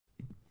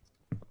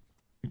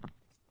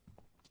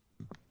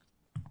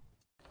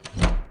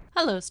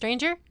Hello,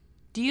 stranger.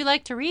 Do you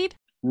like to read?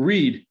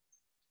 Read.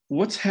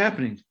 What's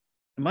happening?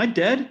 Am I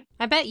dead?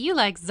 I bet you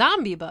like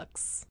zombie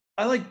books.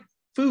 I like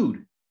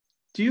food.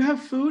 Do you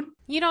have food?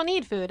 You don't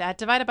need food at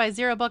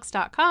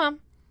dividedbyzerobooks.com.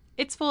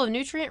 It's full of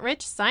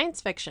nutrient-rich science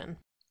fiction.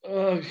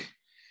 Ugh,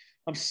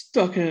 I'm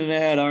stuck in an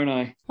ad, aren't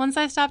I? Once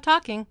I stop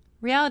talking,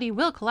 reality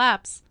will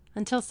collapse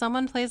until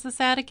someone plays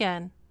this ad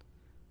again.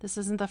 This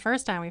isn't the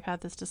first time we've had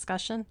this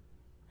discussion,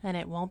 and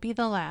it won't be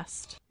the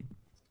last.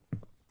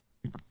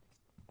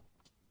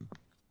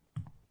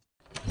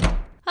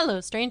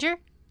 Hello, stranger.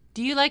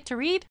 Do you like to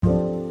read?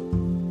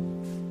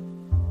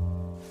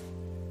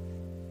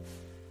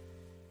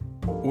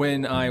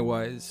 When I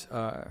was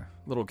a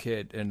little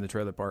kid in the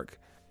trailer park,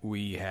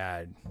 we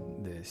had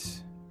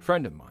this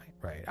friend of mine,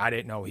 right? I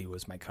didn't know he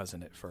was my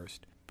cousin at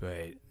first,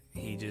 but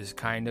he just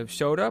kind of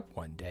showed up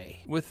one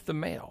day with the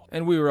mail.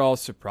 And we were all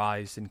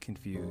surprised and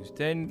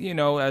confused. And,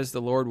 as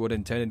the Lord would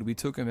intended, we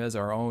took him as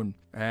our own.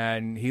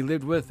 And he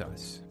lived with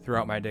us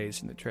throughout my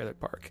days in the trailer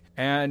park.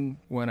 And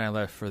when I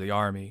left for the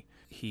army,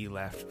 he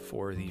left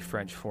for the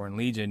French Foreign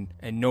Legion.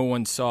 And no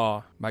one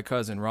saw my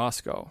cousin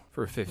Roscoe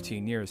for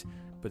 15 years.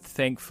 But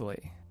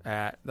thankfully,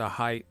 at the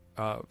height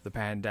of the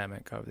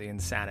pandemic, of the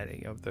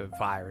insanity, of the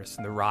virus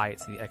and the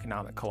riots and the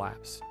economic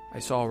collapse, I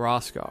saw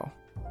Roscoe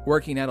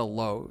working at a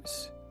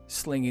Lowe's,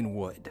 slinging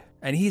wood.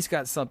 And he's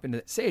got something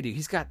to say to you.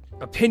 He's got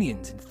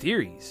opinions and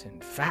theories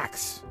and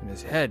facts in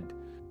his head.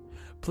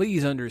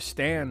 Please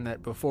understand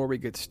that before we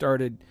get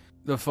started,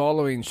 the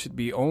following should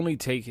be only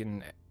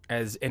taken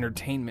as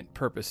entertainment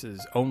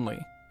purposes only,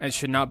 and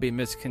should not be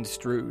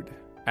misconstrued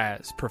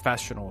as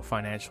professional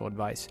financial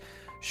advice.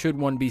 Should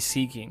one be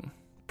seeking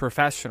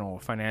professional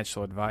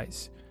financial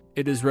advice,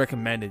 it is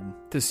recommended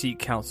to seek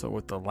counsel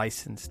with a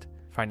licensed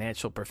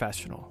financial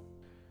professional.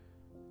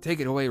 Take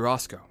it away,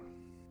 Roscoe.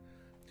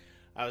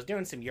 I was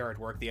doing some yard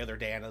work the other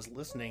day and I was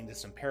listening to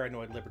some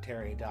paranoid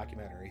libertarian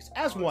documentaries,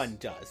 as one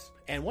does.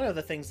 And one of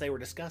the things they were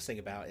discussing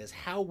about is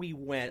how we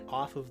went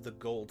off of the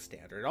gold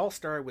standard. It all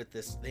started with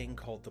this thing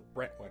called the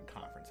Brentwood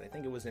Conference. I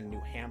think it was in New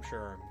Hampshire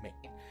or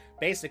Maine.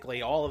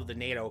 Basically, all of the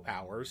NATO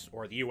powers,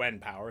 or the UN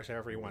powers,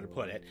 however you want to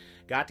put it,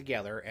 got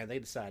together and they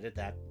decided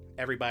that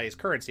everybody's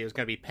currency was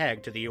going to be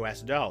pegged to the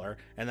US dollar,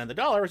 and then the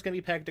dollar was going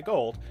to be pegged to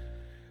gold.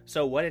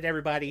 So what did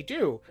everybody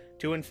do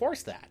to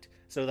enforce that?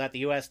 So that the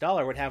US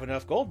dollar would have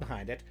enough gold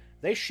behind it,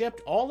 they shipped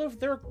all of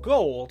their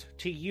gold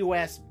to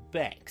US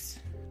banks.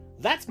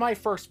 That's my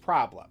first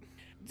problem.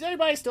 Does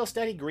anybody still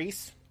study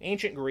Greece?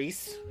 Ancient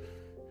Greece?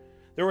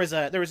 There was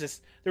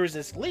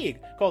this league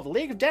called the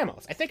League of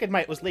Demos. I think it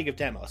was League of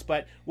Demos,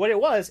 but what it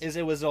was is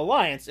it was an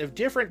alliance of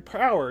different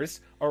powers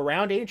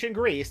around ancient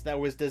Greece that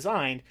was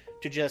designed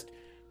to just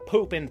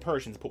poop in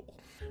Persians' pool.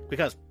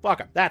 Because, fuck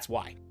them, that's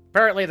why.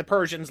 Apparently the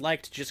Persians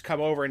liked to just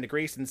come over into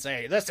Greece and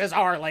say, "This is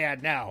our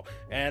land now,"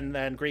 and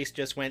then Greece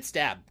just went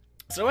stab.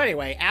 So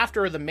anyway,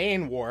 after the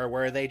main war,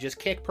 where they just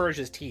kick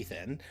Persia's teeth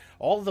in,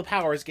 all of the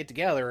powers get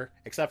together,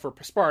 except for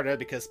Sparta,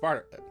 because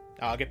Sparta,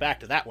 I'll get back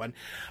to that one,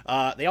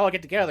 they all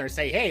get together and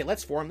say, "Hey,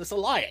 let's form this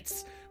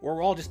alliance," where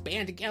we're all just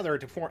band together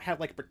to have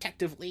like a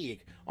protective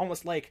league,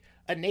 almost like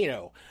a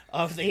NATO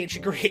of the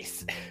ancient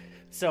Greece.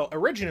 So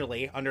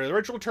originally, under the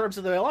original terms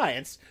of the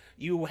alliance,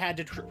 you had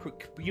to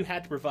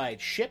provide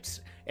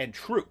ships and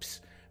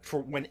troops for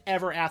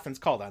whenever Athens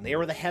called on. They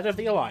were the head of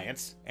the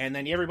alliance, and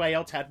then everybody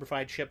else had to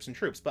provide ships and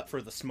troops. But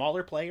for the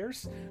smaller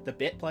players, the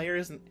bit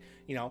players, and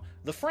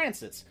the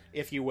Frances,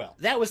 if you will,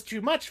 that was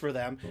too much for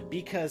them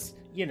because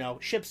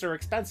ships are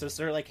expensive.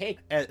 So they're like, hey,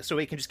 so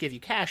we can just give you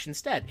cash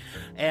instead.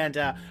 And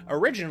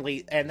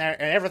originally,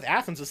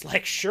 Athens was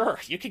like, sure,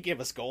 you could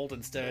give us gold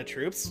instead of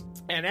troops.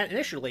 And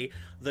initially,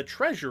 the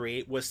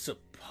treasury was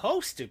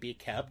supposed to be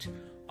kept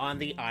on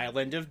the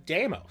island of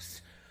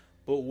Deimos.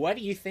 But what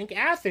do you think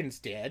Athens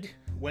did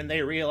when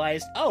they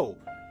realized, oh,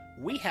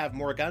 we have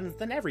more guns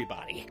than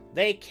everybody?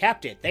 They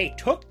kept it. They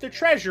took the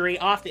treasury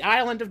off the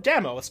island of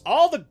Deimos,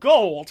 all the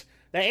gold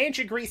that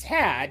ancient Greece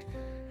had,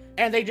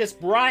 and they just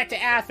brought it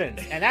to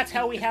Athens. And that's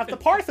how we have the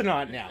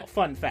Parthenon now.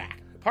 Fun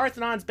fact. The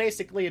Parthenon's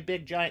basically a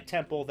big giant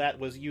temple that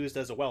was used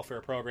as a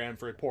welfare program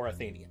for poor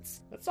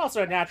Athenians. It's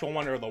also a natural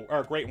wonder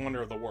or great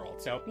wonder of the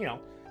world. So,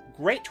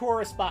 great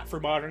tourist spot for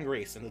modern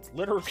Greece, and it's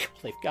literally all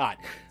they've got.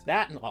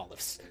 That and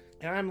olives.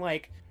 And I'm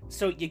like,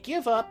 so you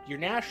give up your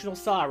national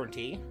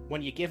sovereignty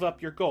when you give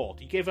up your gold.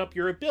 You give up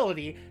your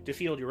ability to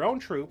field your own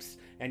troops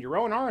and your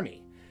own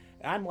army.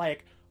 And I'm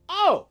like,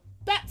 oh,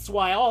 that's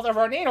why all of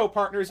our NATO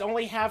partners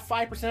only have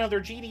 5% of their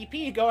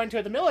GDP going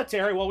to the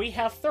military while we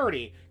have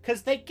 30%.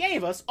 Because they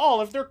gave us all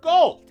of their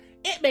gold.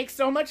 It makes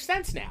so much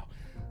sense now.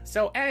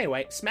 So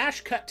anyway,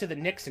 smash cut to the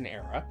Nixon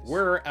era.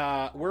 We're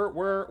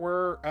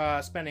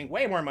spending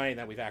way more money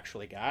than we've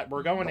actually got.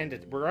 We're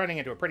running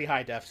into a pretty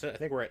high deficit. I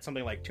think we're at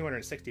something like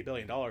 $260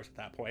 billion at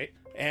that point.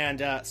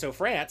 And so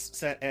France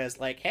said as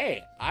like,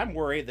 hey, I'm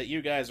worried that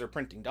you guys are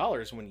printing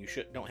dollars when you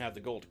don't have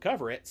the gold to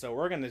cover it. So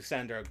we're going to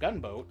send our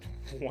gunboat,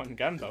 one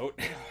gunboat.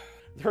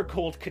 Their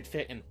gold could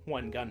fit in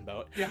one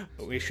gunboat. Yeah.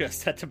 But we should have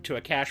sent them to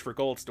a cash for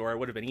gold store. It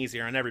would have been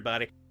easier on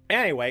everybody.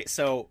 Anyway,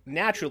 so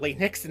naturally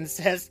Nixon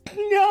says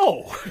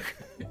no.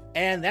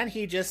 And then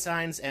he just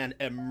signs an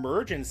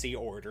emergency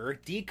order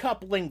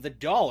decoupling the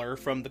dollar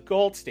from the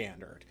gold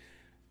standard.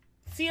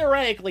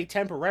 Theoretically,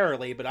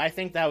 temporarily, but I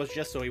think that was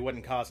just so he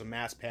wouldn't cause a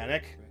mass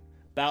panic.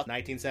 About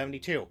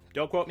 1972.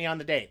 Don't quote me on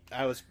the date.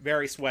 I was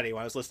very sweaty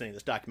when I was listening to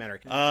this documentary.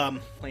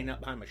 Playing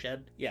up behind my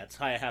shed? Yeah, it's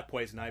high. I have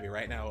poison ivy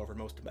right now over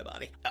most of my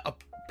body.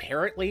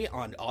 Apparently,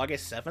 on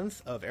August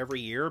 7th of every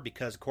year,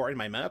 because according to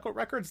my medical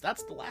records,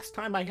 that's the last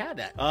time I had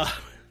that.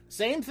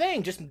 Same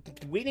thing, just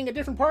weeding a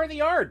different part of the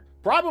yard.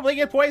 Probably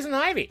get poison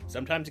ivy.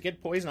 Sometimes you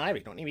get poison ivy.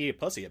 Don't need to be a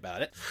pussy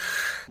about it.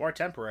 More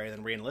temporary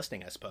than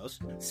re-enlisting, I suppose.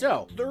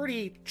 So,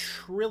 $30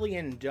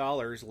 trillion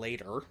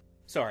later...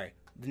 Sorry.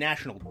 The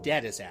national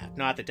debt is at,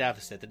 not the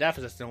deficit. The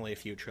deficit's only a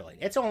few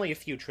trillion. It's only a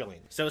few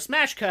trillion. So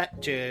smash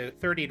cut to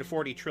 $30 to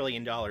 $40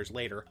 trillion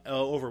later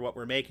over what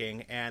we're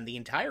making, and the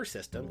entire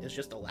system is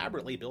just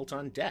elaborately built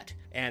on debt.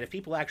 And if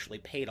people actually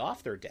paid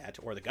off their debt,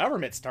 or the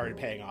government started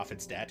paying off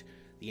its debt,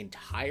 the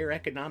entire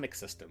economic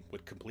system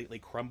would completely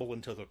crumble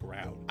into the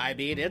ground. I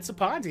mean, it's a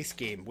Ponzi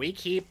scheme. We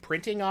keep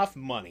printing off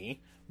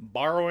money,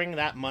 borrowing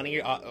that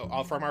money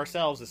from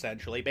ourselves,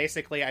 essentially.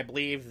 Basically, I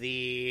believe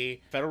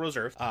the Federal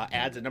Reserve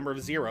adds a number of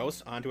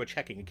zeros onto a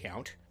checking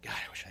account. God,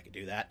 I wish I could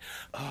do that.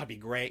 Oh, it'd be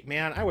great.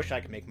 Man, I wish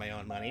I could make my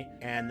own money.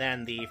 And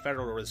then the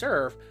Federal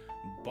Reserve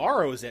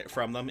borrows it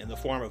from them in the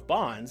form of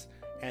bonds.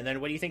 And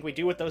then what do you think we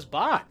do with those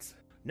bonds?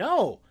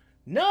 No!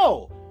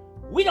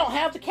 We don't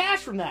have the cash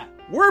from that.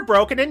 We're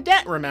broken in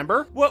debt,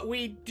 remember? What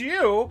we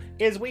do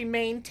is we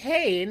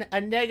maintain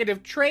a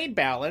negative trade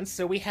balance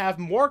so we have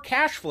more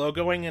cash flow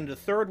going into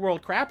third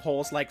world crap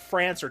holes like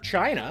France or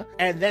China,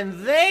 and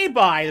then they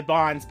buy the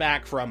bonds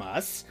back from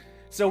us,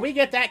 so we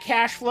get that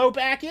cash flow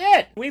back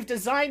in. We've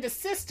designed a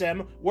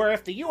system where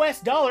if the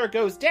US dollar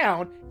goes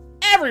down,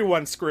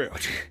 everyone's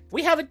screwed.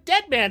 We have a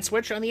dead man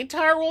switch on the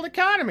entire world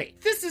economy.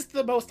 This is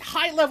the most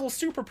high-level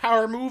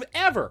superpower move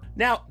ever.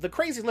 Now, the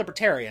crazy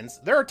libertarians,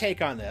 their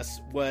take on this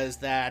was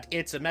that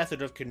it's a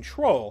method of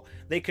control.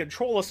 They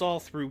control us all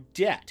through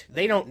debt.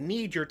 They don't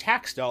need your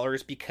tax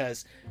dollars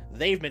because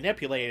they've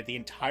manipulated the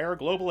entire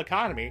global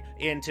economy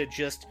into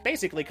just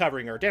basically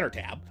covering our dinner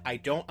tab. I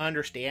don't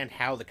understand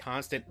how the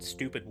constant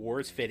stupid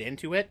wars fit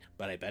into it,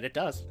 but I bet it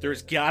does.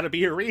 There's gotta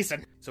be a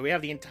reason. So we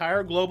have the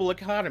entire global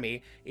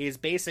economy is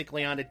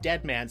basically on a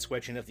dead man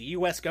switch, and if the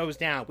US goes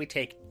down, we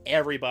take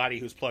everybody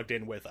who's plugged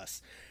in with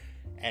us.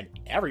 And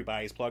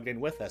everybody's plugged in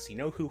with us. You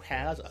know who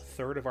has a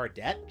third of our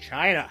debt?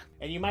 China.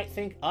 And you might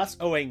think us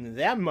owing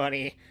them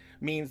money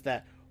means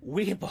that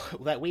we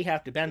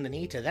have to bend the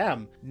knee to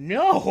them.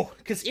 No,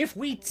 because if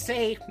we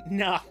say,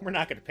 no, we're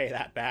not going to pay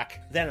that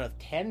back, then a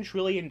 $10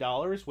 trillion,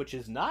 which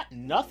is not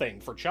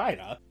nothing for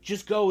China,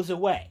 just goes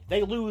away.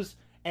 They lose,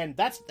 and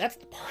that's the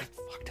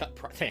fucked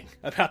up thing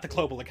about the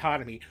global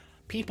economy.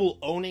 People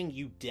owning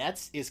you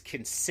debts is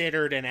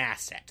considered an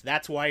asset.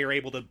 That's why you're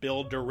able to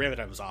build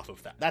derivatives off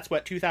of them. That's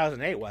what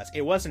 2008 was.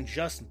 It wasn't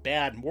just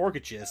bad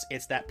mortgages.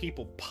 It's that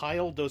people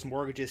piled those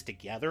mortgages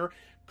together,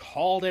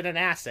 called it an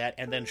asset,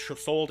 and then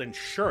sold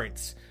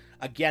insurance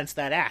against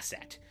that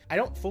asset. I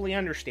don't fully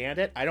understand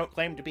it. I don't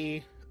claim to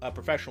be a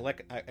professional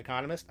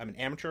economist. I'm an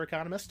amateur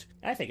economist.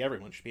 I think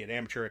everyone should be an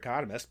amateur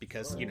economist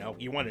because,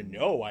 you want to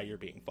know why you're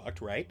being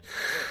fucked, right?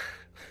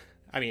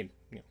 I mean,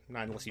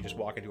 not unless you just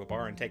walk into a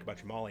bar and take a bunch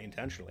of Molly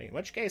intentionally, in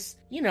which case,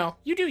 you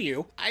do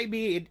you. I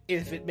mean,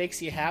 if it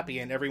makes you happy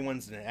and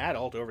everyone's an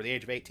adult over the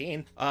age of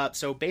 18.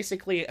 So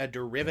basically, a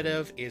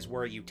derivative is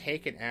where you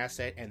take an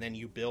asset and then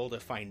you build a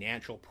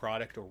financial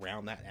product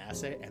around that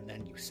asset and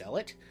then you sell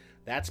it.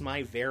 That's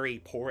my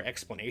very poor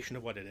explanation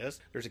of what it is.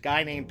 There's a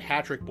guy named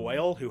Patrick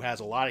Boyle who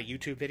has a lot of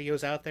YouTube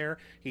videos out there.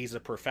 He's a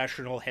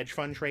professional hedge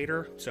fund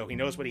trader, so he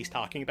knows what he's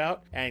talking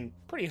about, and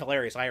pretty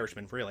hilarious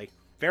Irishman, really.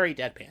 Very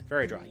deadpan,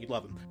 very dry. You'd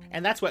love him.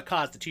 And that's what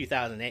caused the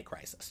 2008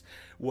 crisis,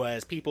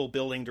 was people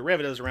building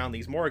derivatives around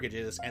these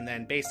mortgages, and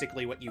then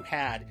basically what you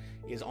had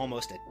is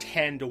almost a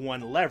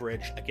 10-to-1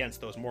 leverage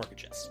against those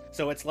mortgages.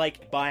 So it's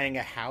like buying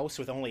a house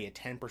with only a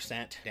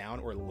 10% down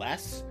or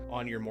less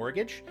on your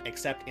mortgage,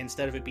 except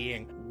instead of it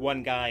being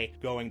one guy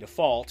going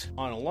default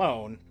on a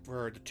loan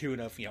for the tune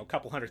of, a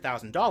couple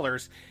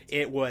 $100,000,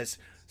 it was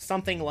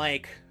something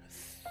like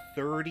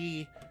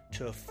 30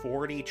 to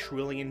 $40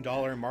 trillion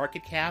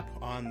market cap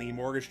on the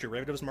mortgage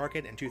derivatives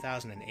market in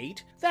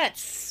 2008.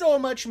 That's so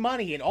much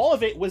money, and all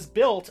of it was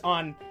built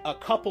on a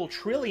couple $1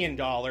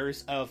 trillion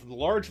of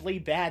largely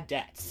bad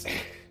debts.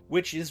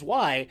 Which is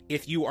why,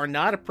 if you are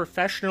not a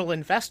professional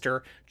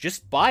investor,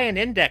 just buy an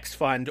index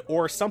fund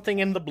or something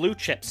in the blue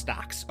chip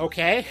stocks,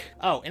 okay?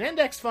 Oh, an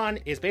index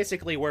fund is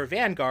basically where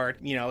Vanguard,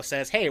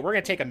 says, hey, we're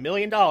going to take $1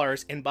 million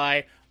and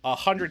buy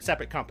 100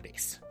 separate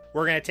companies.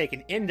 We're going to take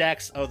an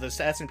index of the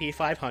S&P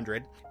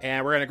 500,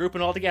 and we're going to group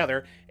it all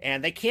together,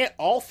 and they can't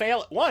all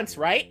fail at once,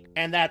 right?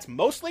 And that's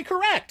mostly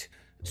correct.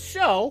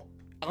 So,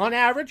 on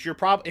average,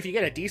 if you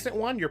get a decent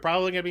one, you're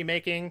probably going to be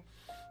making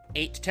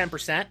 8 to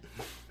 10%,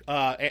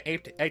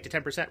 8 to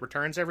 10%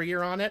 returns every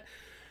year on it.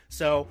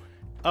 So,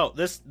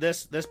 this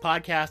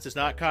podcast does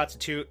not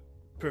constitute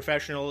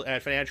professional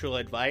financial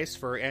advice.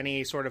 For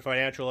any sort of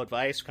financial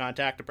advice,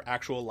 contact an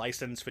actual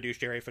licensed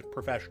fiduciary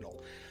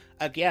professional.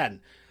 Again,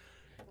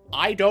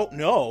 I don't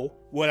know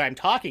what I'm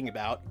talking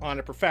about on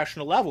a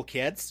professional level,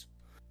 kids.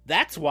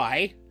 That's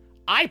why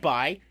I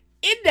buy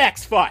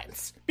index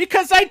funds,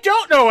 because I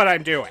don't know what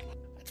I'm doing.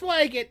 That's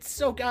why I get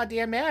so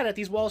goddamn mad at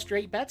these Wall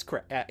Street bets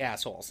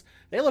assholes.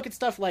 They look at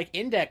stuff like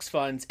index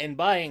funds and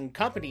buying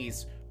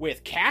companies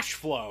with cash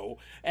flow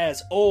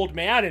as old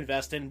man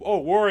investing. Oh,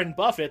 Warren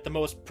Buffett, the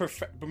most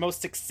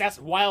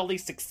wildly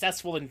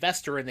successful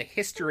investor in the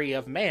history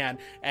of man,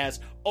 as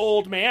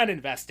old man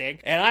investing.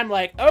 And I'm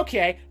like,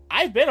 okay,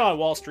 I've been on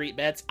Wall Street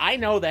bets. I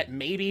know that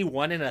maybe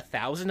 1 in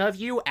 1,000 of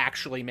you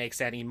actually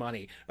makes any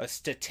money.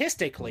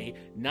 Statistically,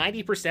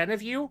 90%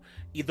 of you,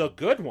 the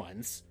good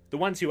ones, the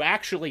ones who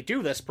actually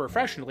do this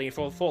professionally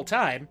full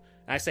time.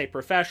 I say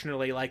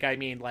professionally, like I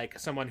mean like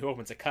someone who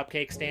opens a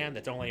cupcake stand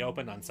that's only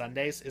open on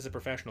Sundays is a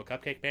professional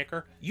cupcake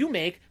maker. You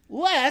make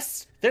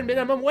less than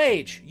minimum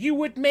wage. You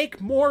would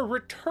make more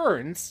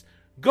returns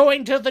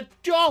going to the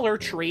Dollar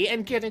Tree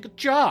and getting a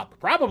job.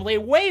 Probably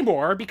way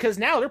more, because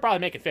now they're probably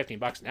making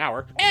 $15 an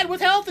hour. And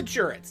with health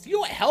insurance. You know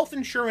what health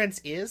insurance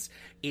is?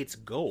 It's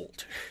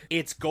gold.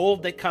 It's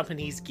gold that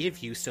companies give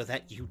you so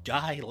that you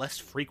die less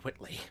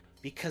frequently.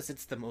 Because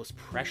it's the most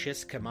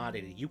precious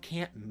commodity. You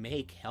can't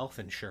make health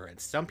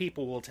insurance. Some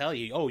people will tell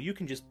you, oh, you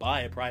can just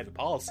buy a private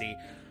policy.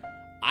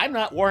 I'm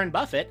not Warren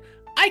Buffett.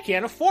 I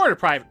can't afford a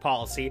private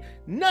policy.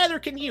 Neither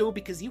can you,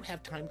 because you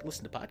have time to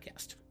listen to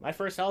podcasts. My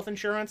first health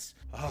insurance,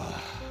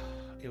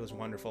 it was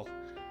wonderful.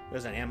 It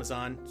was on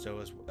Amazon, so it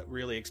was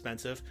really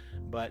expensive.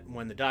 But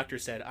when the doctor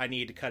said, I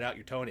need to cut out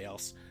your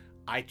toenails,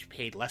 I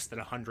paid less than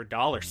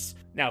 $100.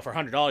 Now, for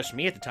 $100 for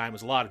me at the time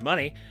was a lot of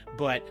money,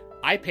 but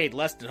I paid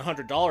less than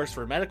 $100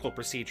 for a medical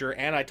procedure,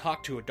 and I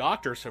talked to a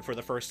doctor for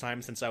the first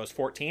time since I was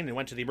 14 and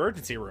went to the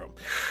emergency room.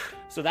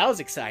 So that was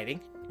exciting.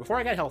 Before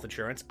I got health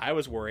insurance, I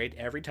was worried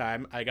every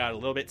time I got a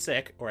little bit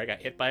sick or I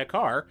got hit by a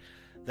car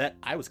that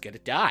I was going to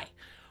die,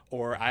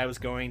 or I was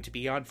going to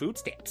be on food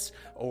stamps,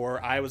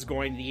 or I was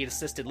going to need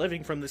assisted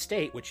living from the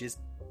state, which is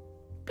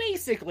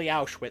basically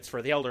Auschwitz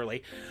for the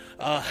elderly.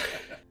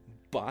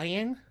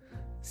 Buying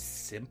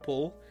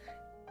simple,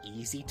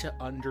 easy to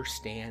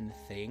understand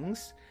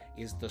things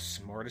is the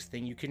smartest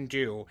thing you can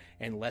do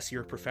unless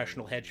you're a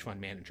professional hedge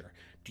fund manager.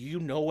 Do you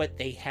know what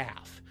they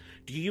have?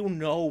 Do you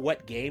know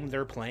what game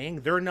they're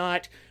playing? They're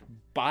not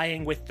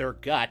buying with their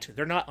gut.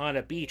 They're not on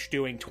a beach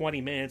doing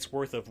 20 minutes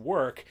worth of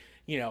work,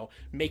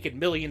 making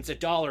millions of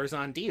dollars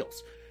on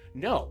deals.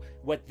 No,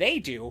 what they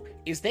do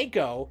is they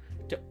go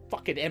to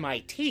fucking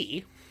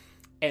MIT,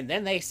 and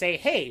then they say,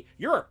 hey,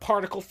 you're a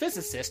particle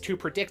physicist who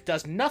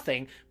does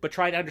nothing but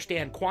try to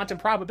understand quantum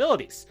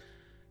probabilities.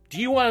 Do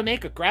you want to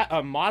make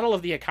a model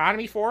of the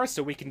economy for us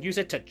so we can use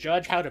it to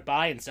judge how to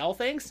buy and sell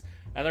things?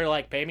 And they're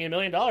like, pay me $1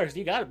 million.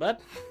 You got it, bud.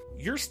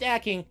 You're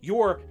stacking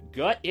your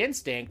gut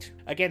instinct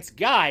against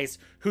guys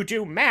who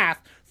do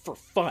math for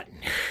fun.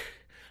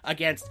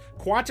 Against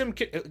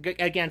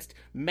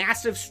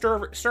massive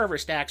server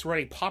stacks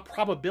running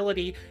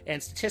probability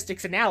and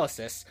statistics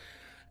analysis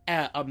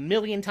 1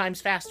 million times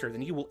faster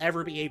than you will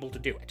ever be able to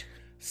do it.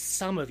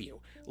 Some of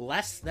you,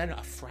 less than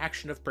a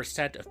fraction of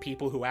percent of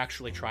people who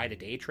actually try to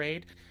day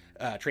trade,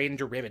 trade in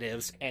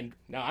derivatives, and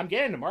now I'm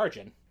getting to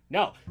margin.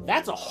 No,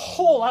 that's a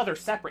whole other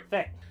separate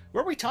thing.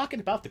 Were we talking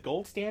about the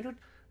gold standard?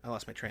 I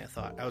lost my train of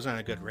thought. I was on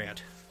a good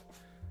rant.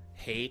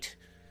 Hate,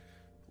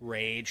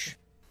 rage.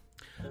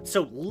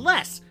 So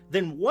less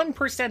than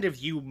 1% of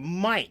you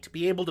might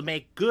be able to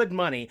make good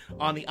money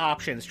on the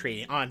options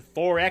trading, on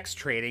Forex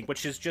trading,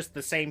 which is just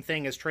the same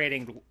thing as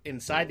trading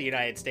inside the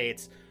United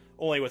States,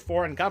 only with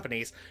foreign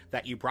companies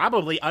that you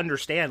probably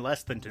understand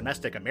less than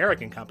domestic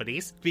American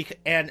companies,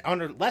 and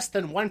under less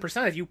than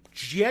 1% of you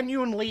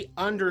genuinely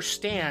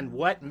understand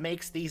what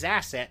makes these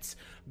assets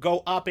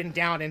go up and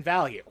down in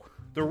value.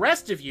 The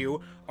rest of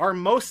you are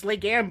mostly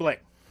gambling.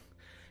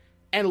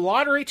 And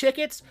lottery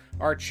tickets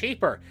are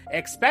cheaper,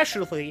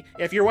 especially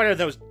if you're one of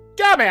those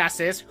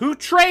dumbasses who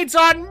trades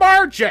on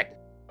margin.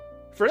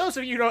 For those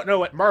of you who don't know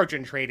what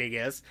margin trading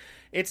is,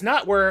 it's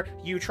not where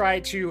you try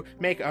to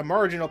make a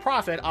marginal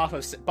profit off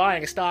of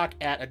buying a stock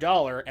at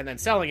 $1 and then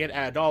selling it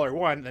at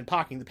 $1.01 and then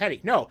pocketing the penny.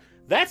 No,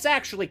 that's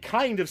actually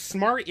kind of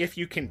smart if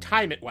you can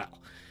time it well.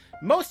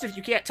 Most of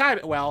you can't time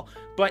it well,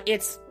 but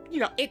it's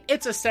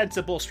a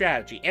sensible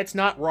strategy. It's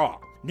not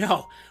wrong.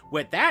 No,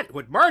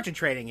 what margin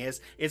trading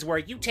is where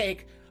you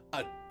take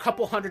a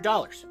couple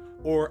 $100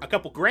 or a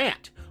couple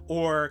grand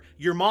or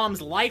your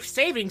mom's life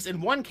savings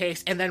in one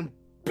case and then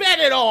bet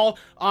it all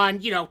on,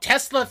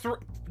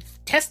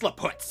 Tesla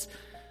puts.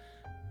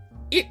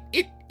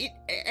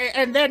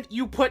 And then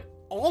you put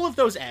all of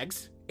those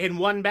eggs in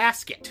one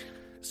basket.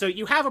 So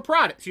you have a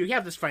product. So you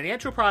have this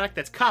financial product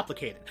that's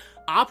complicated.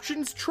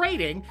 Options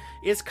trading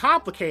is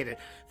complicated.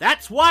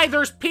 That's why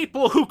there's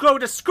people who go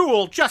to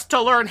school just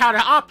to learn how to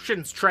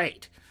options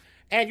trade.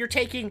 And you're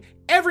taking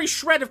every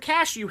shred of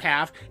cash you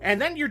have, and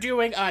then you're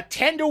doing a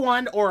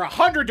 10-to-1 or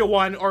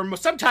 100-to-1 or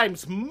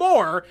sometimes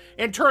more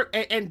in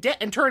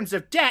terms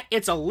of debt.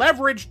 It's a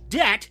leveraged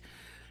debt,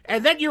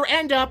 and then you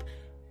end up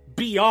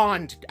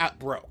beyond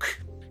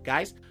broke.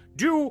 Guys,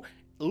 do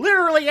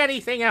literally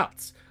anything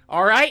else,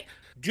 all right?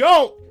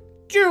 don't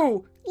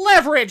do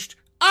leveraged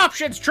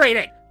options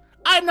trading.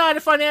 I'm not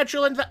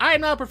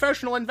a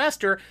professional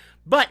investor,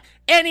 but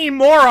any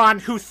moron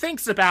who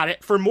thinks about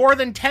it for more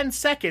than 10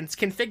 seconds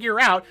can figure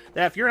out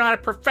that if you're not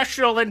a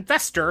professional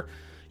investor,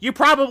 you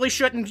probably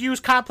shouldn't use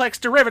complex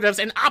derivatives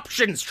and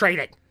options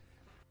trading.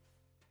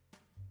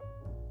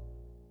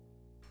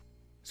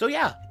 So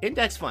yeah,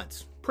 index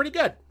funds, pretty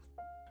good.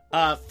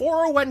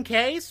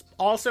 401ks,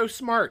 also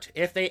smart,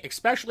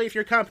 especially if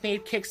your company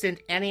kicks in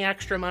any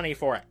extra money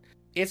for it.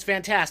 It's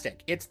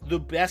fantastic. It's the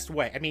best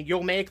way. I mean,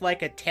 you'll make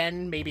like a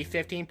 10, maybe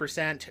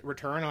 15%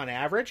 return on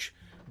average,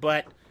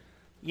 but,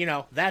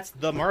 that's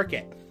the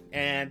market.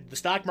 And the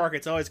stock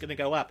market's always going to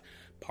go up,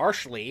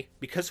 partially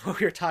because of what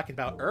we were talking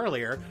about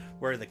earlier,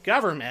 where the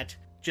government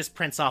just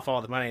prints off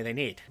all the money they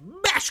need.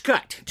 Mash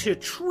cut to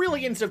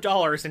trillions of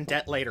dollars in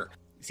debt later.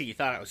 See, you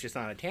thought I was just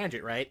on a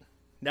tangent, right?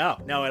 No,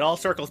 it all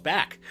circles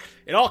back.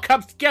 It all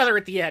comes together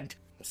at the end.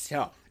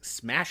 So,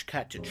 smash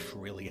cut to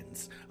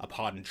trillions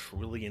upon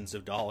trillions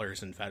of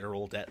dollars in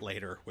federal debt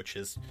later, which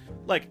is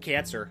like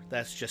cancer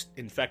that's just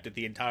infected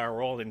the entire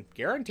world and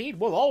guaranteed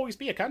will always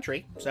be a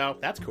country. So,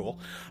 that's cool.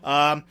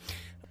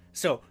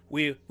 So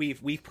we've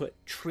put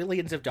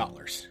trillions of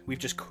dollars. We've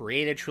just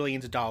created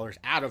trillions of dollars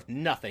out of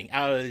nothing,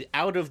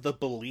 out of the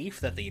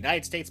belief that the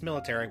United States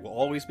military will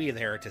always be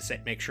there to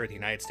make sure the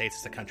United States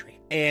is a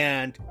country.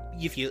 And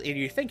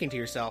you're thinking to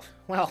yourself,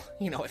 well,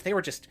 if they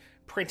were just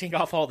printing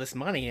off all this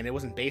money and it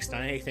wasn't based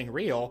on anything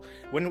real,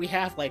 wouldn't we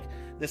have like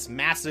this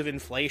massive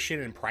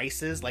inflation in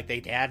prices like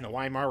they had in the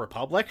Weimar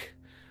Republic?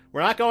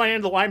 We're not going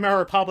into the Weimar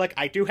Republic.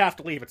 I do have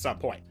to leave at some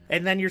point.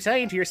 And then you're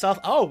saying to yourself,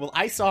 oh, well,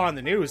 I saw on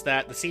the news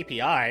that the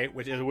CPI,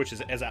 which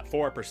is at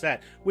 4%,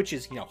 which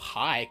is,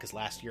 high because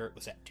last year it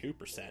was at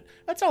 2%.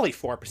 That's only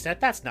 4%.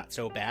 That's not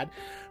so bad.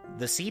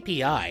 The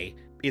CPI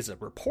is a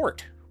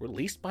report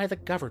released by the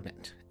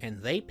government,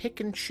 and they pick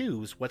and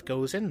choose what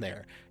goes in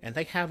there. And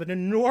they have an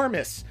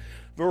enormous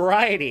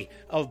variety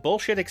of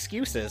bullshit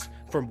excuses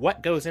for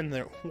what goes in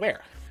there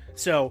where.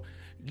 So,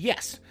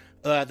 yes,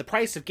 the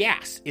price of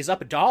gas is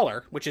up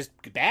 $1, which is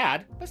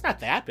bad. But it's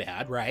not that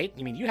bad, right?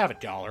 I mean, you have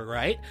 $1,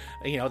 right?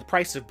 The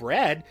price of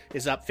bread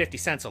is up 50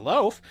 cents a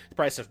loaf. The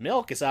price of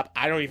milk is up,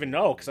 I don't even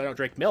know because I don't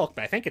drink milk,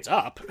 but I think it's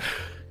up.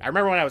 I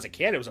remember when I was a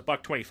kid, it was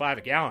 $1.25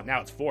 a gallon.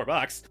 Now it's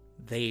 $4.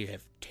 They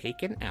have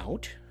taken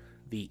out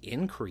the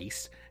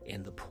increase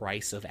in the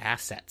price of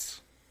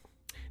assets.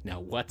 Now,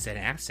 what's an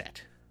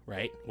asset,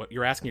 right? What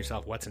you're asking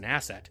yourself, what's an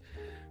asset?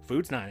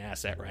 Food's not an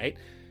asset, right?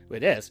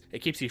 It is.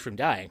 It keeps you from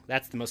dying.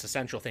 That's the most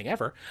essential thing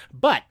ever.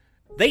 But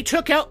they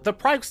took out the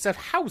price of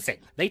housing.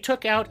 They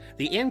took out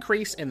the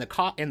increase in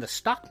the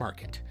stock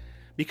market.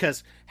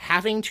 Because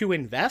having to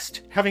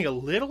invest, having a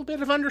little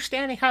bit of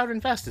understanding how to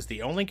invest is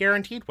the only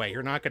guaranteed way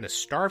you're not going to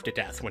starve to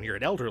death when you're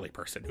an elderly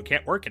person who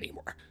can't work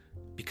anymore.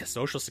 Because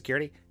Social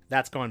Security,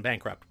 that's going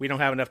bankrupt. We don't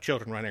have enough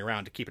children running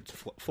around to keep it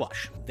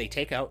flush. They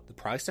take out the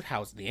price of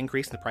housing, the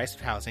increase in the price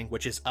of housing,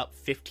 which is up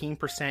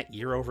 15%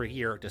 year over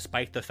year,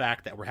 despite the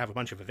fact that we have a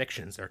bunch of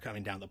evictions that are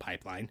coming down the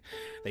pipeline.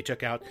 They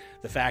took out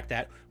the fact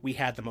that we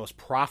had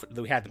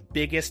the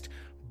biggest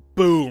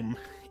boom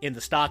in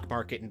the stock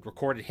market in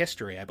recorded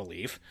history, I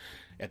believe.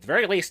 At the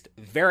very least,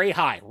 very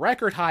high,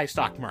 record high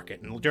stock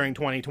market during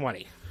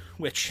 2020,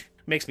 which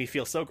makes me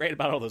feel so great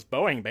about all those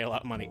Boeing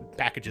bailout money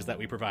packages that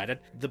we provided.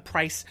 The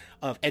price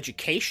of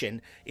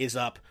education is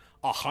up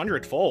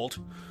 100-fold.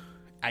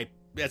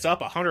 It's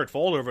up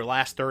 100-fold over the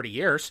last 30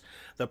 years.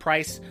 The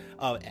price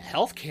of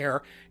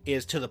healthcare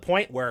is to the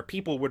point where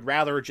people would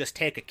rather just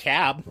take a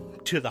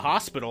cab to the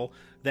hospital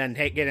than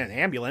get in an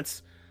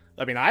ambulance.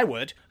 I mean, I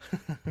would.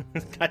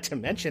 Not to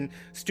mention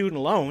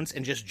student loans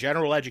and just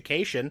general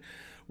education.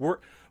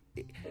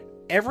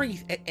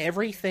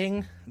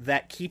 Everything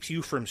that keeps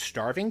you from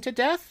starving to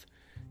death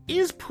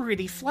is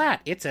pretty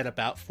flat. It's at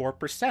about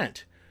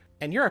 4%.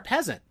 And you're a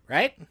peasant,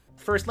 right?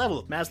 First level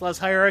of Maslow's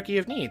hierarchy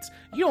of needs.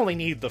 You only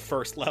need the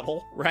first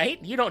level, right?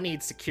 You don't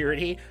need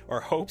security or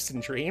hopes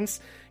and dreams,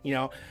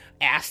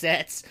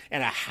 assets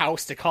and a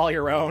house to call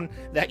your own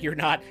that you're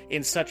not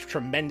in such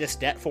tremendous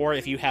debt for.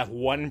 If you have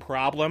one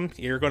problem,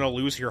 you're going to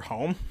lose your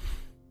home.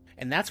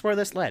 And that's where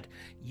this led.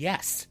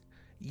 Yes,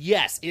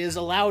 it has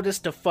allowed us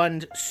to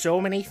fund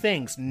so many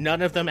things.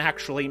 None of them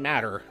actually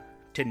matter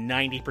to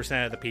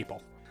 90% of the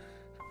people.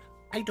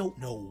 I don't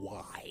know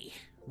why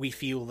we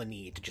feel the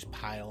need to just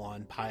pile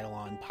on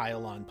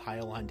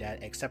debt,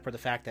 except for the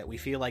fact that we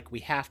feel like we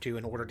have to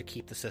in order to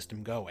keep the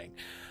system going.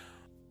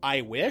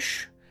 I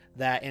wish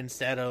that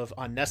instead of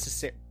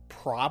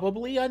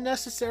probably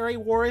unnecessary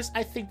wars,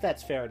 I think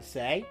that's fair to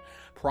say,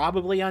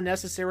 probably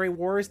unnecessary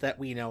wars that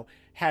we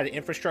had an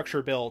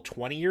infrastructure bill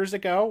 20 years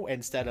ago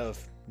instead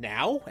of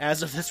now,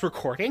 as of this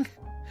recording.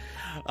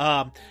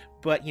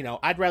 But,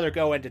 I'd rather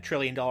go into $1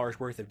 trillion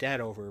worth of debt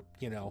over,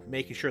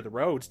 making sure the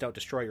roads don't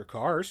destroy your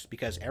cars,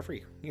 because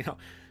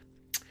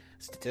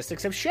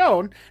statistics have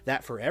shown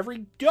that for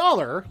every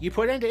dollar you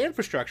put into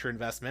infrastructure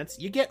investments,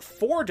 you get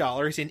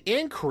 $4 in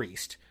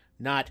increased,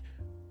 not,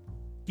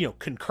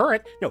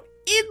 concurrent,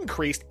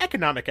 increased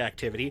economic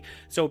activity.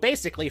 So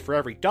basically, for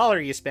every dollar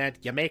you spend,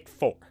 you make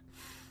 $4.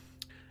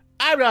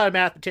 I'm not a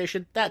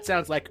mathematician. That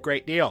sounds like a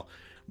great deal.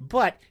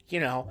 But,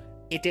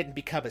 it didn't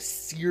become a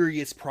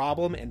serious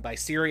problem. And by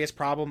serious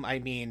problem, I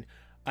mean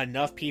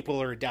enough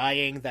people are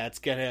dying that's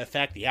going to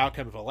affect the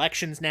outcome of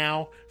elections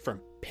now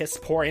from piss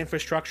poor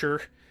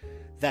infrastructure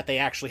that they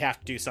actually have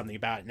to do something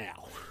about it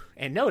now.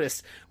 And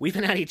notice, we've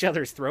been at each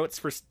other's throats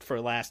for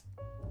the last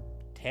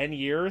 10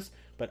 years,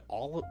 but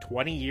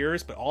 20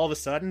 years, but all of a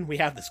sudden we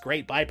have this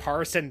great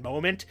bipartisan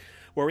moment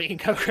where we can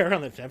come around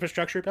on the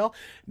infrastructure bill.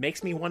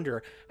 Makes me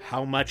wonder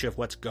how much of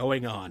what's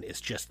going on is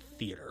just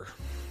theater.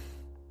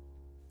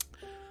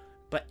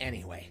 But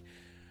anyway,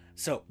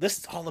 so this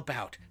is all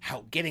about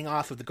how getting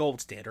off of the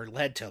gold standard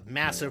led to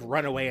massive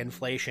runaway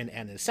inflation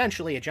and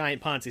essentially a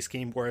giant Ponzi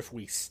scheme where if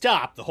we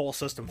stop, the whole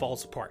system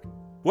falls apart.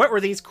 What were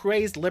these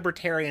crazed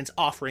libertarians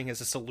offering as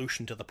a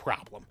solution to the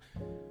problem?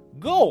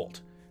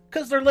 Gold.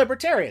 Because they're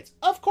libertarians.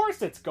 Of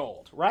course it's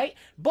gold, right?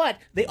 But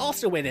they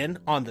also went in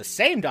on the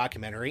same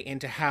documentary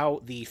into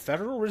how the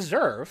Federal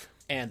Reserve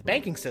and the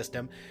banking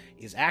system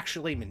is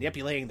actually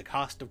manipulating the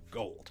cost of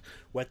gold.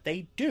 What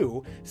they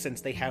do,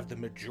 since they have the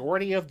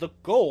majority of the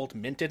gold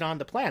minted on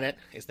the planet,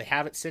 is they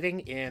have it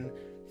sitting in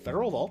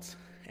federal vaults,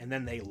 and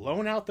then they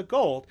loan out the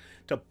gold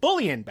to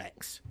bullion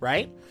banks,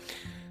 right?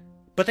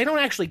 But they don't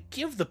actually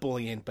give the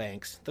bullion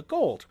banks the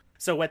gold.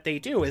 So what they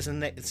do is,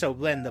 so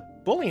then the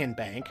bullion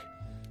bank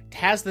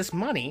has this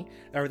money,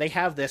 or they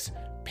have this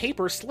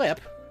paper slip,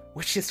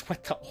 which is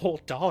what the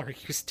old dollar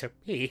used to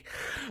be,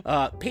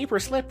 paper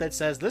slip that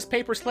says this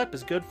paper slip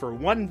is good for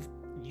 1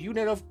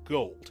 unit of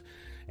gold.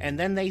 And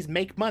then they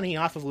make money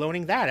off of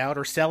loaning that out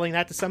or selling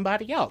that to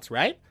somebody else,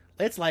 right?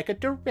 It's like a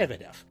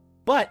derivative.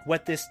 But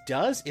what this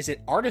does is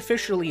it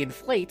artificially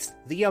inflates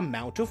the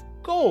amount of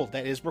gold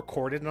that is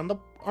recorded in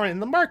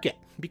the market,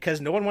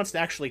 because no one wants to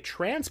actually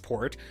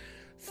transport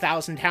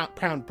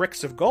 1,000-pound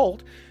bricks of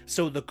gold,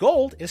 so the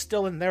gold is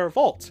still in their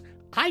vaults.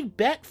 I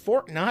bet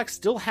Fort Knox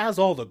still has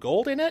all the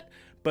gold in it,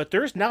 but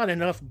there's not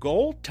enough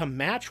gold to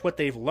match what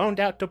they've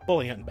loaned out to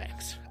bullion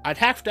banks. I'd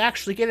have to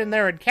actually get in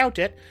there and count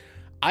it.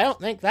 I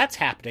don't think that's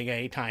happening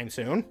anytime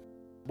soon.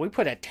 We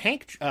put a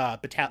tank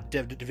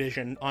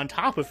division on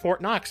top of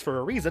Fort Knox for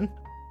a reason.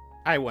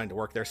 I wanted to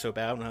work there so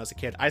bad when I was a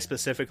kid. I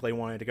specifically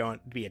wanted to go and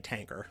be a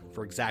tanker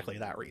for exactly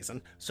that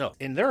reason. So,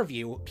 in their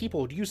view,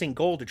 people using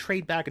gold to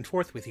trade back and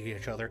forth with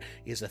each other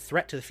is a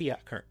threat to the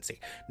fiat currency.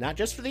 Not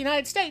just for the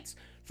United States,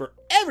 for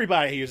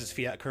everybody who uses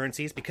fiat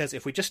currencies, because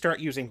if we just start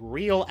using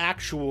real,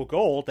 actual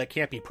gold that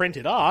can't be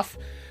printed off,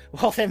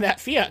 well, then that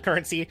fiat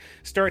currency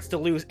starts to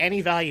lose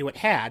any value it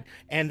had,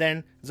 and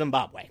then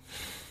Zimbabwe.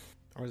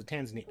 Or was it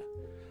Tanzania?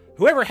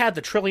 Whoever had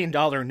the $1 trillion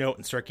note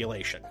in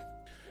circulation.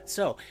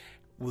 So,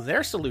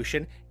 their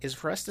solution is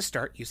for us to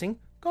start using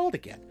gold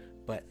again.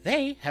 But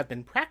they have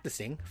been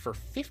practicing for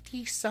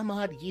 50 some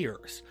odd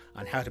years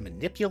on how to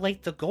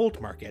manipulate the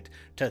gold market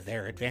to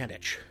their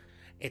advantage.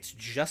 It's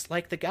just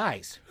like the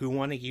guys who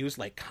want to use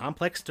like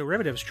complex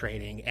derivatives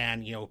trading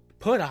and,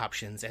 put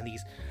options and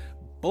these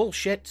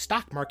bullshit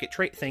stock market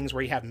trade things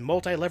where you have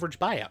multi-leverage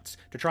buyouts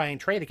to try and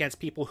trade against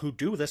people who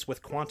do this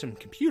with quantum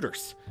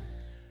computers.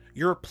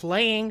 You're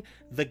playing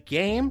the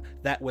game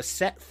that was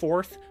set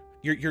forth.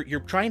 You're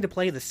trying to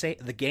play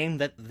the game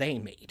that they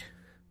made.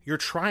 You're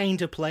trying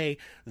to play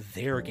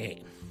their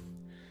game.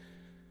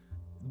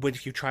 When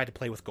you try to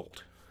play with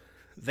gold,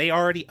 they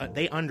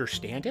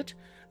understand it.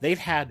 They've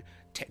had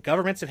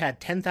governments have had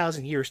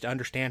 10,000 years to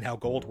understand how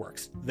gold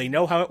works. They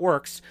know how it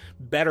works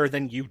better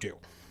than you do.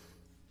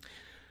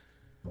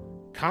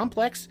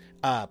 Complex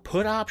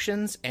put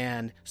options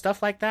and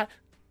stuff like that.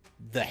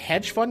 The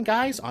hedge fund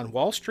guys on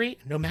Wall Street,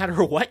 no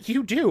matter what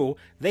you do,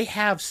 they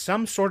have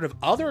some sort of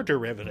other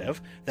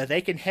derivative that they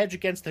can hedge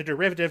against the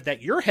derivative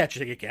that you're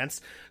hedging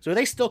against, so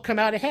they still come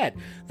out ahead.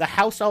 The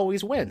house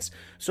always wins.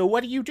 So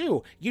what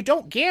do? You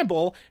don't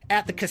gamble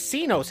at the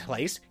casino's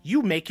place,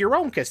 you make your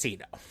own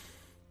casino.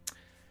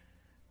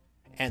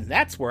 And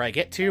that's where I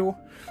get to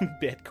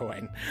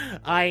Bitcoin.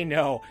 I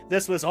know,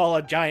 this was all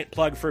a giant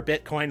plug for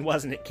Bitcoin,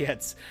 wasn't it,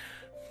 kids?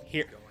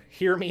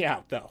 Hear me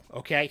out, though,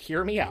 okay?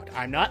 Hear me out.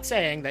 I'm not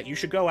saying that you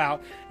should go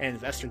out and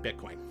invest in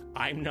Bitcoin.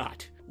 I'm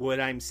not. What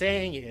I'm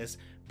saying is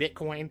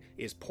Bitcoin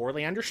is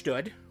poorly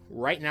understood.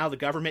 Right now, the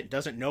government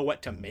doesn't know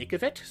what to make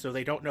of it, so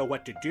they don't know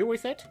what to do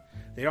with it.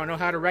 They don't know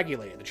how to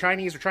regulate it. The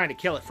Chinese are trying to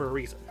kill it for a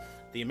reason.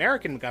 The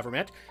American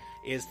government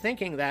is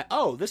thinking that,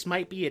 this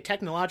might be a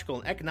technological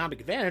and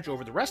economic advantage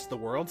over the rest of the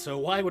world, so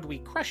why would we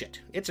crush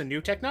it? It's a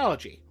new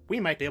technology.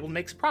 We might be able to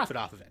make some profit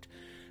off of it.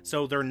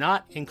 So they're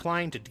not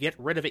inclined to get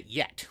rid of it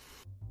yet.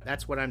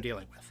 That's what I'm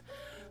dealing with.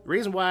 The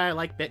reason why I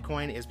like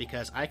Bitcoin is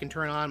because I can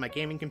turn on my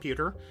gaming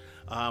computer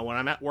when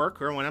I'm at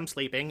work or when I'm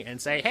sleeping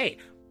and say, hey,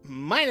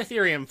 mine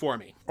Ethereum for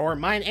me, or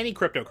mine any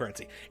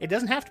cryptocurrency. It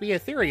doesn't have to be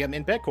Ethereum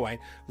and Bitcoin.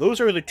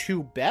 Those are the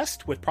two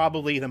best with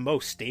probably the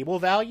most stable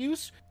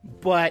values,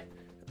 but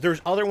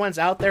there's other ones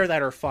out there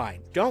that are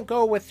fine. Don't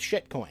go with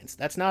shitcoins.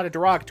 That's not a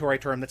derogatory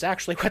term. That's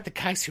actually what the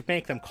guys who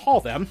make them call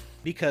them,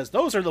 because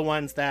those are the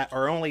ones that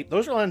are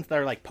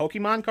like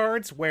Pokemon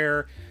cards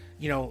where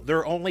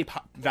they're only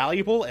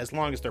valuable as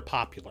long as they're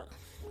popular.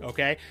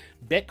 Okay?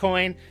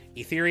 Bitcoin,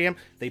 Ethereum,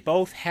 they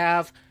both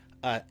have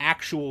an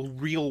actual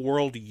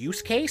real-world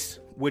use case,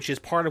 which is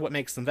part of what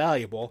makes them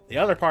valuable. The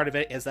other part of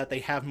it is that they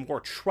have more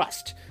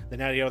trust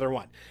than any other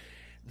one.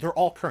 They're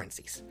all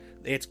currencies.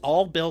 It's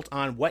all built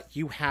on what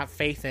you have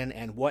faith in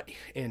and what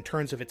in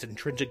terms of its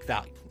intrinsic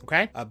value.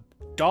 Okay? A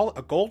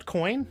gold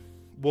coin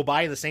will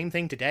buy the same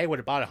thing today what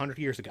it bought 100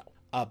 years ago.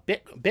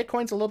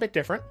 Bitcoin's a little bit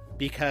different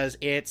because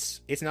it's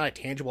not a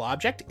tangible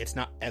object. It's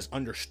not as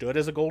understood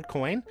as a gold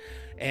coin,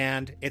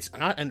 and it's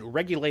not a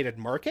regulated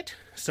market.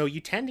 So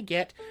you tend to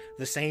get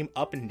the same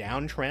up and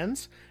down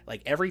trends.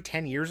 Like every 5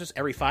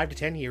 to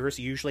 10 years,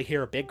 you usually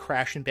hear a big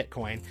crash in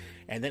Bitcoin,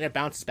 and then it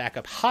bounces back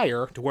up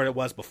higher to where it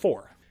was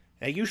before.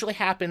 It usually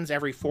happens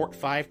every 4 to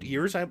 5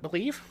 years, I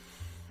believe.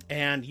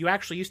 And you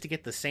actually used to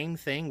get the same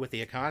thing with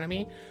the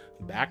economy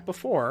back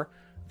before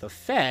the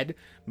Fed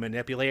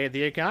manipulated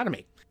the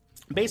economy.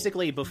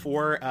 Basically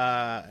before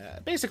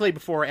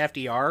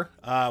FDR,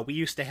 we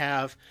used to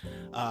have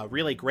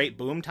really great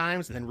boom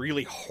times and then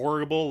really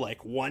horrible,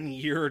 like 1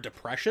 year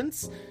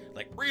depressions,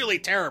 like really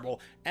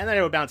terrible, and then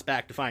it would bounce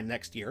back to fine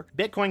next year.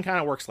 Bitcoin kind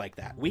of works like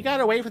that. We got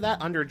away with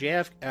that under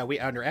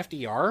under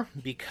FDR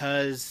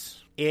because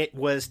it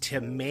was to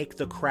make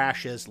the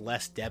crashes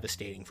less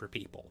devastating for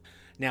people.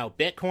 Now,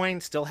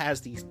 Bitcoin still has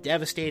these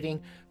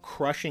devastating,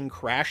 crushing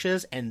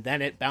crashes, and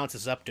then it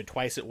bounces up to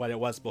twice what it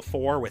was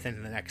before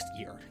within the next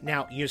year.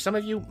 Now, some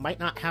of you might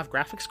not have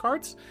graphics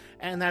cards,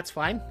 and that's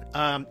fine.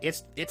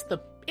 It's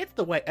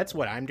the way. That's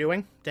what I'm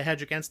doing to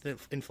hedge against the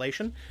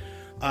inflation.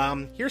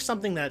 Here's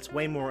something that's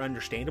way more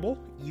understandable,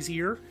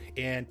 easier,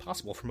 and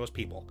possible for most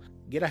people.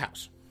 Get a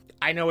house.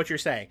 I know what you're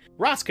saying,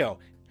 Roscoe.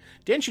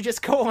 Didn't you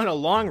just go on a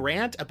long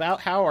rant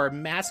about how our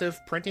massive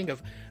printing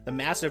of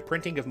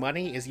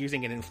money is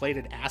using an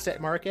inflated asset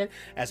market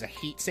as a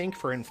heat sink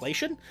for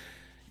inflation?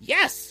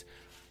 Yes,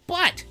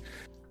 but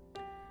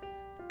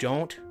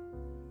don't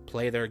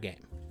play their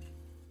game.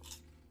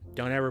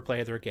 Don't ever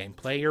play their game.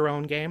 Play your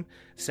own game.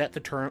 Set the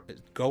term.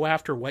 Go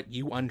after what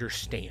you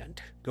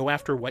understand. Go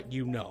after what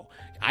you know.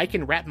 I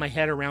can wrap my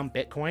head around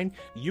Bitcoin.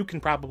 You can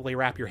probably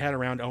wrap your head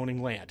around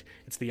owning land.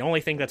 It's the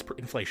only thing that's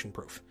inflation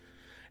proof.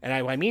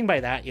 And what I mean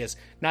by that is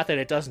not that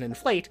it doesn't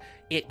inflate,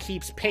 it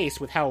keeps pace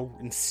with how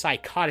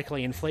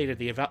psychotically inflated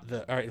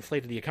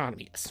the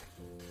economy is.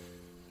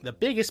 The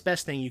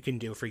best thing you can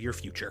do for your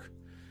future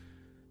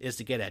is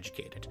to get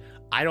educated.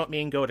 I don't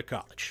mean go to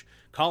college.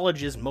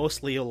 College is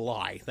mostly a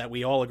lie that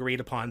we all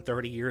agreed upon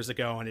 30 years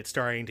ago, and it's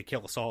starting to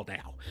kill us all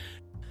now.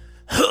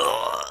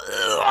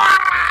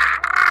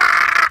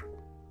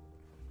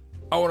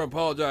 I want to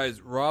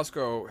apologize.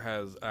 Roscoe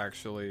has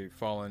actually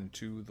fallen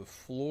to the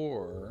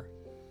floor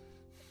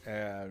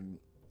and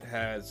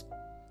has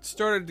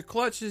started to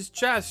clutch his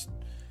chest,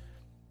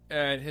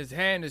 and his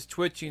hand is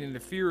twitching in a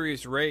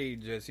furious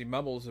rage as he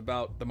mumbles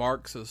about the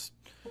Marxists.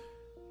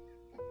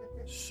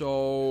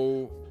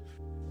 So